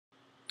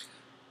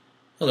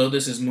Hello,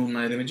 this is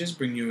Moonlight Images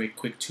bringing you a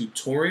quick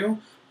tutorial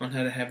on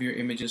how to have your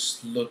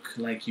images look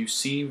like you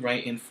see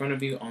right in front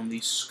of you on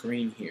the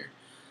screen here.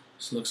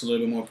 This looks a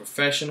little bit more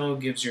professional,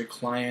 gives your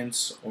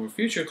clients or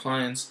future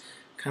clients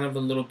kind of a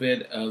little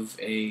bit of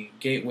a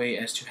gateway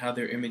as to how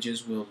their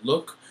images will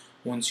look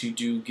once you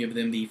do give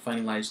them the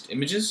finalized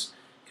images.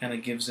 Kind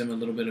of gives them a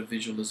little bit of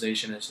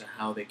visualization as to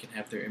how they can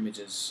have their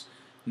images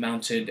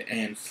mounted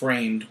and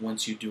framed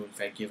once you do in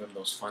fact give them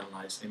those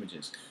finalized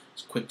images.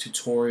 This quick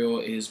tutorial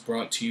is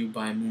brought to you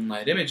by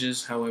Moonlight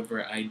Images.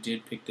 However, I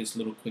did pick this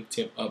little quick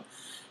tip up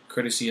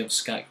courtesy of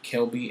Scott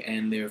Kelby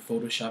and their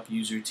Photoshop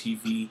User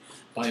TV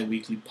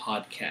bi-weekly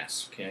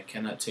podcast. Okay, I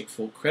cannot take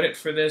full credit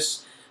for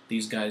this.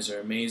 These guys are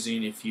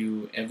amazing. If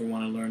you ever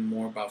want to learn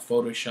more about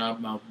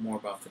Photoshop, more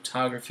about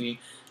photography,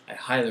 I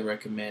highly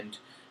recommend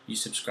you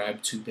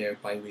subscribe to their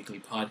bi-weekly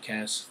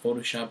podcast,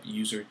 Photoshop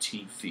User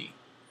TV.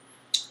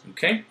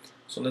 Okay,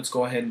 so let's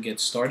go ahead and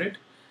get started.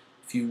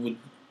 If you would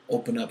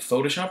open up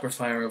Photoshop or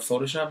fire up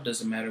Photoshop,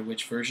 doesn't matter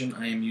which version.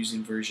 I am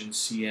using version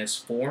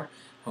CS4.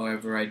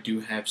 However, I do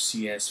have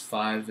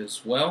CS5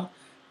 as well,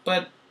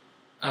 but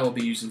I will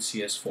be using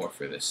CS4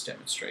 for this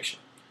demonstration.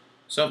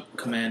 So,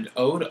 Command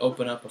O to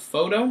open up a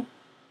photo.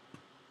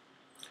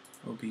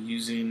 I'll be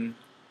using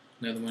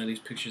another one of these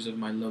pictures of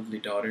my lovely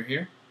daughter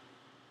here.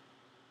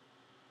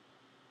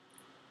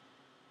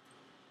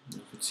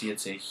 You can see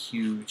it's a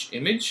huge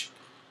image.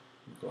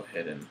 Go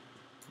ahead and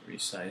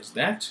resize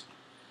that.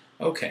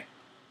 Okay.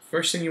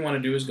 First thing you want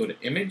to do is go to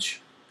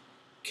Image,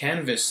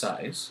 Canvas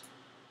Size.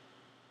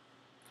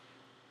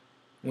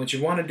 What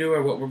you want to do,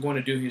 or what we're going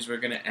to do here, is we're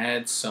going to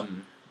add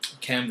some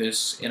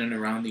canvas in and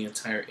around the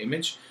entire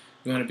image.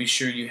 You want to be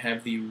sure you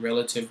have the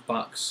relative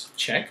box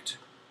checked.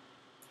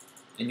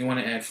 And you want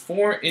to add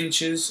 4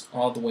 inches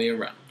all the way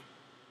around.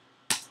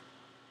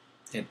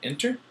 Hit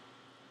Enter.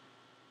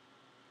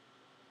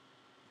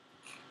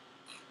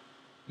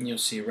 And you'll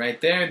see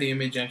right there, the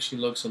image actually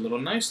looks a little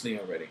nicely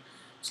already.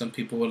 Some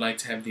people would like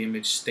to have the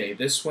image stay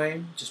this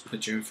way. Just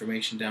put your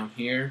information down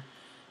here.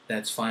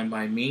 That's fine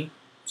by me.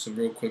 It's a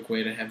real quick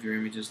way to have your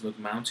images look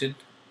mounted,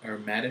 or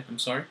matted, I'm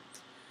sorry.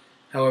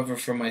 However,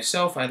 for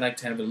myself, I like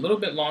to have it a little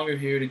bit longer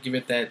here to give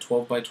it that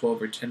 12 by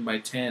 12 or 10 by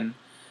 10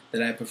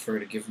 that I prefer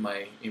to give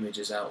my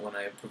images out when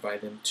I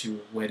provide them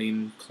to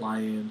wedding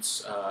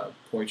clients,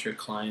 portrait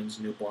clients,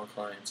 newborn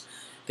clients,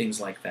 things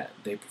like that.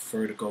 They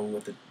prefer to go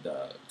with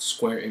the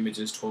square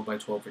images, 12 by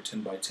 12 or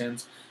 10 by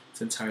 10s.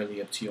 It's entirely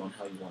up to you on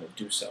how you want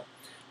to do so.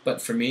 But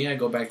for me, I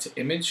go back to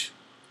Image,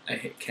 I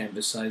hit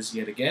Canvas Size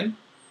yet again,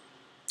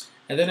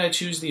 and then I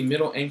choose the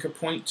middle anchor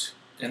point,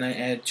 and I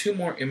add 2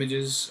 more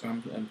images,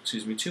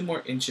 2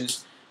 more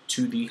inches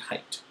to the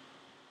height.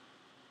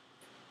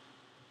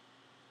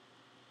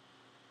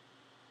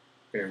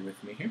 Bear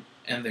with me here,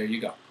 and there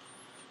you go.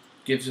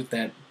 Gives it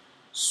that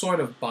sort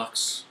of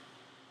box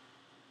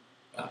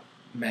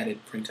matted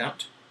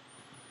printout.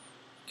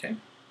 Okay,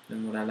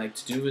 then what I like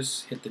to do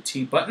is hit the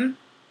T button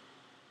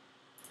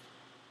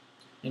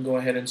and go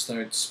ahead and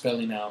start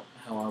spelling out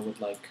how I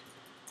would like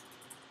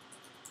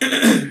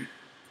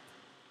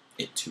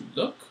it to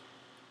look.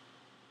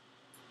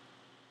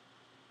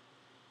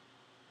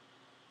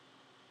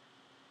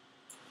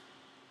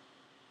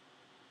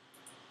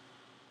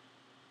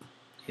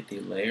 Hit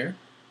the layer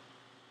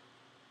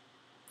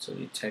so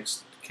the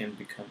text can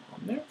become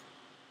on there.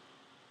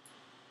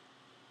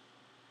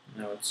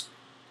 Now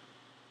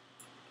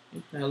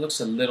it looks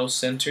a little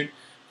centered,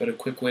 but a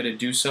quick way to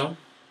do so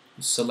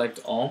is select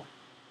all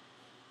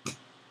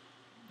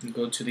and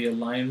go to the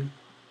Align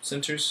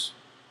Centers,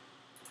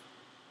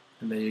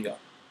 and there you go.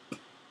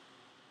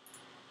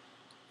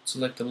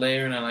 Select the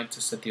layer, and I like to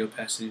set the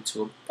opacity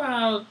to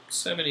about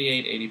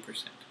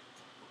 78–80%.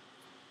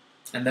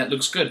 And that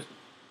looks good.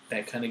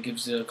 That kind of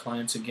gives the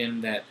clients,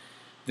 again, that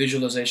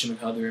visualization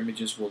of how their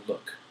images will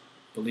look.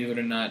 Believe it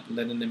or not,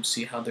 letting them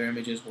see how their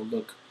images will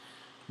look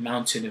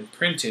mounted and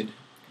printed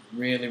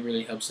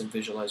really helps them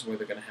visualize where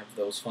they're going to have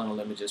those final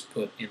images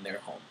put in their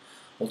home.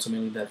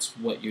 Ultimately, that's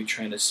what you're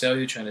trying to sell.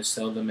 You're trying to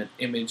sell them an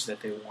image that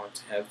they want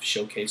to have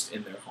showcased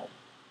in their home.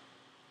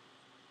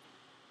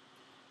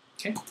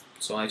 Okay,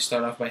 so I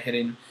start off by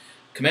hitting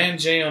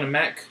Command J on a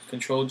Mac,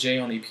 Control J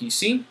on a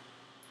PC.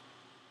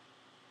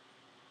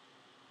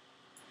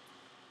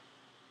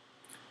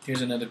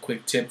 Here's another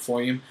quick tip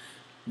for you.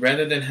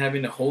 Rather than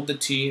having to hold the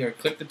T or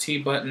click the T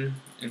button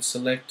and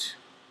select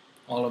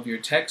all of your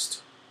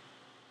text,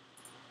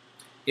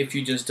 if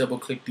you just double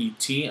click the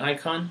T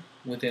icon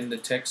within the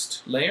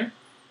text layer,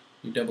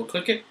 you double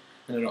click it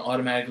and it'll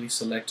automatically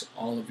select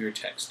all of your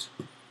text.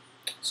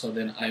 So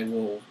then I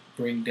will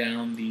bring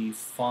down the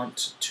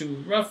font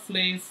to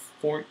roughly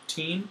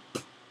 14.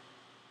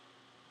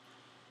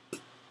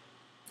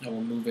 I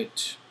will move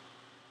it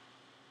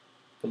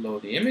below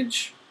the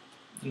image,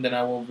 and then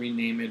I will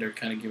rename it or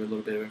kind of give a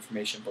little bit of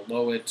information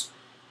below it.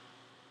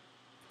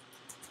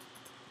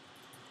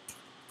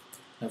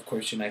 Of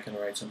course, you're not going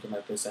to write something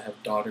like this. I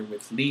have daughter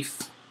with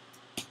leaf.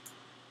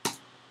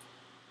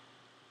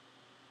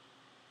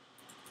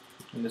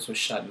 And this was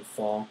shot in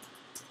fall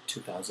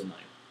 2009.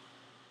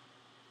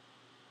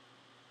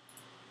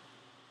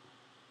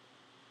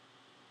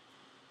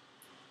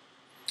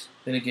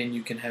 Then again,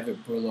 you can have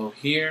it below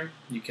here.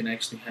 You can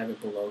actually have it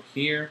below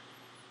here.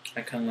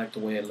 I kind of like the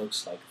way it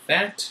looks like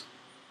that.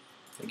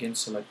 Again,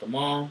 select them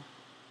all,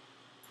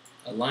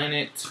 align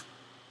it,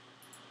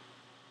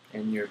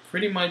 and you're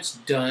pretty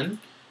much done.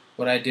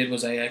 What I did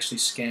was I actually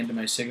scanned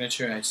my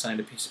signature. I signed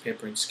a piece of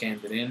paper and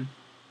scanned it in.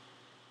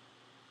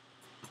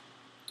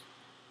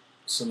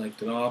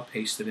 Select it all,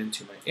 paste it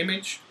into my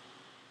image.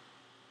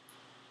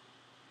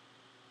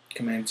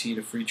 Command T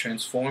to free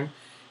transform.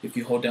 If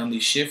you hold down the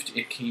shift,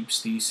 it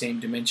keeps the same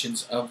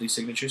dimensions of the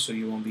signature, so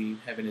you won't be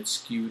having it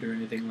skewed or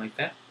anything like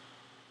that.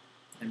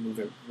 And move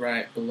it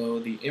right below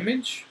the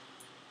image.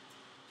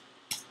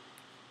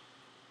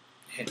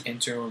 Hit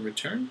enter or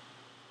return.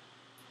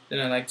 Then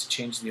I like to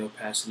change the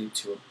opacity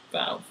to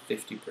about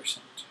 50%.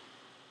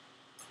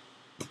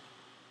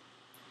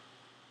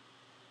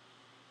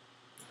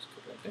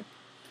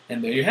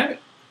 And there you have it.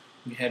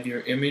 You have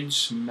your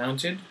image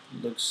mounted.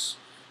 Looks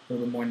a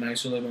little bit more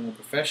nicer, a little bit more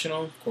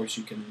professional. Of course,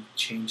 you can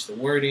change the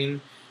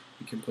wording.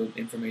 You can put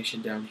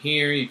information down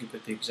here. You can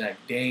put the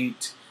exact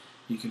date.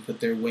 You can put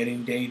their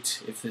wedding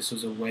date. If this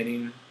was a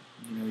wedding,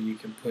 you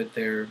can put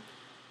their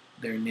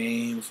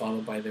name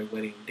followed by their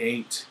wedding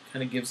date.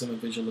 Kind of gives them a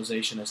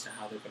visualization as to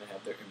how they're going to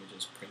have their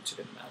images printed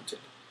and mounted.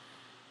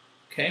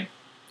 Okay.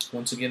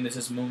 Once again, this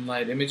is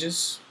Moonlight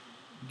Images,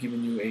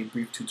 giving you a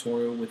brief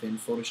tutorial within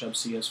Photoshop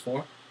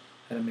CS4.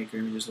 How to make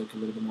your images look a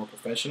little bit more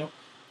professional.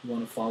 If you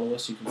want to follow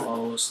us, you can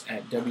follow us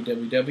at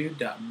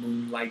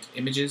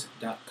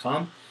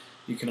www.moonlightImages.com.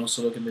 You can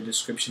also look in the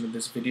description of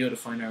this video to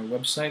find our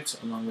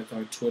website, along with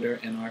our Twitter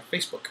and our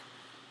Facebook.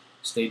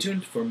 Stay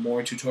tuned for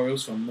more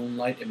tutorials from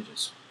Moonlight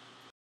Images.